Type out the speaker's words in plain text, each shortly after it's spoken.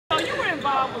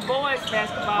involved with boys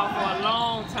basketball for a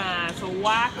long time, so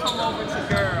why come over to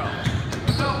girls?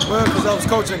 Well, because I was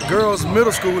coaching girls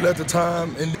middle school at the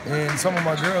time, and some of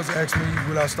my girls asked me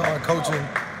would I start coaching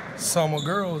summer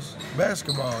girls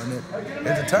basketball. And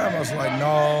at the time I was like,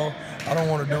 no, I don't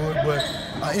want to do it, but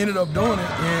I ended up doing it,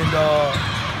 and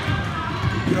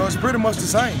you know, it's pretty much the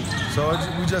same. So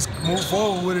we just moved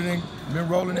forward with it and been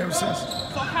rolling ever since.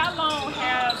 So how long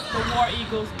have the War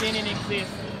Eagles been in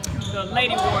existence, the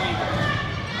Lady War Eagles?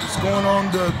 It's going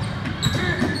on the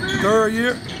 3rd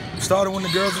year. Started when the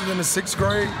girls was in the 6th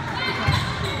grade,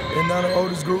 and now the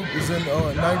oldest group is in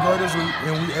 9th graders,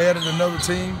 and we added another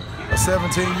team, a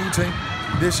 17U team,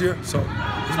 this year. So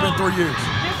it's been 3 years.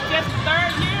 This is just the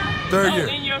 3rd year? 3rd year.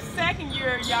 In your 2nd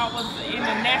year, y'all was in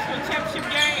the national championship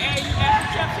game, AAU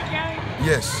national championship game?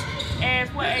 Yes. As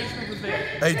what age group was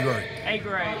that? 8th grade. 8th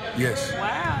grade. Yes.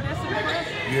 Wow, that's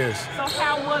impressive. Yes. So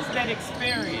how was that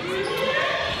experience?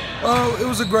 It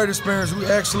was a great experience. We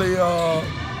actually,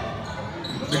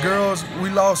 the girls, we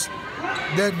lost,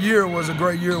 that year was a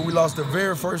great year. We lost the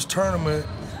very first tournament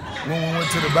when we went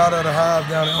to the Battle of the Hive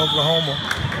down in Oklahoma.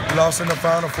 We lost in the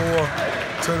Final Four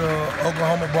to the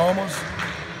Oklahoma Bombers,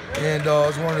 and it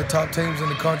was one of the top teams in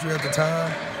the country at the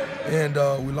time. And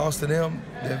we lost to them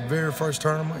that very first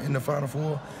tournament in the Final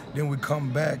Four. Then we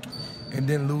come back and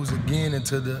then lose again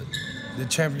into the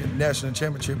national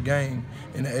championship game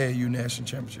in the AAU national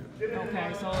championship.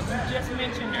 Okay, so you just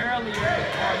mentioned earlier,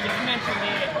 or just mentioned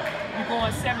that you're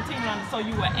going 17 under, so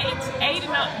you were 8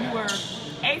 and up, you were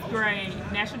 8th grade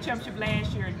national championship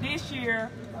last year. This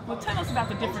year, well, tell us about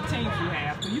the different teams you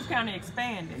have, because you've kind of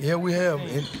expanded. Yeah, we have.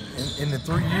 In the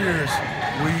 3 years,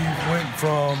 we went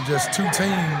from just 2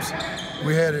 teams.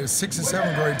 We had a 6th and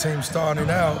 7th grade team starting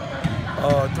out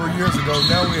 3 years ago.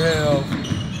 Now we have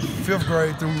 5th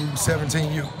grade through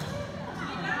 17U.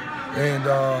 And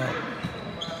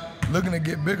looking to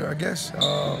get bigger, I guess.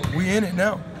 We in it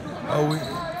now.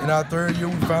 In our 3rd year,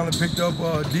 we finally picked up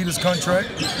Adidas contract,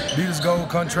 Adidas Gold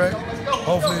contract.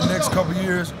 Hopefully the next couple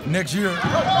years, next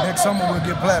summer we'll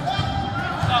get platinum.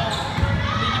 So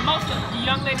most of the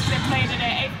young ladies that played in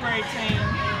that 8th grade team,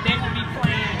 they will be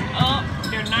playing up.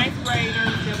 They're 9th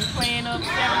graders, they'll be playing up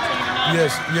 17 and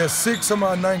up. Yes, 6 of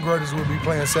my 9th graders will be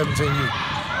playing 17U.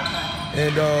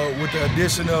 And with the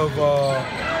addition of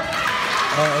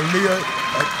Aaliyah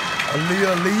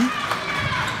Lee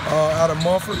out of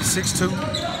Memphis, 6'2",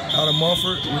 out of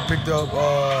Memphis. We picked up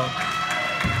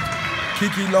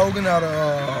Kiki Logan out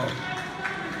of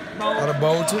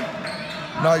Bolton.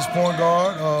 Nice point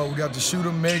guard. We got the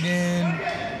shooter Megan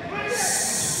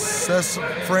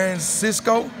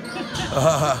Francisco.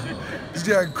 She's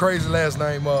got a crazy last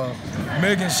name.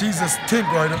 Megan, she's a 10th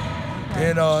grader,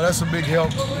 and that's a big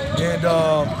help. And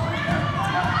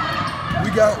we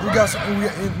got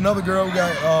another girl. We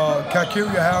got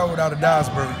Kakiria Howard out of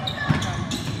Dyersburg.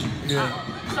 Yeah.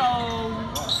 So,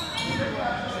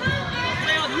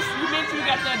 well, you mentioned you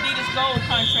got the Adidas Gold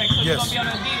contract, so yes. you're gonna be on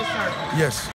the Adidas circuit. Yes.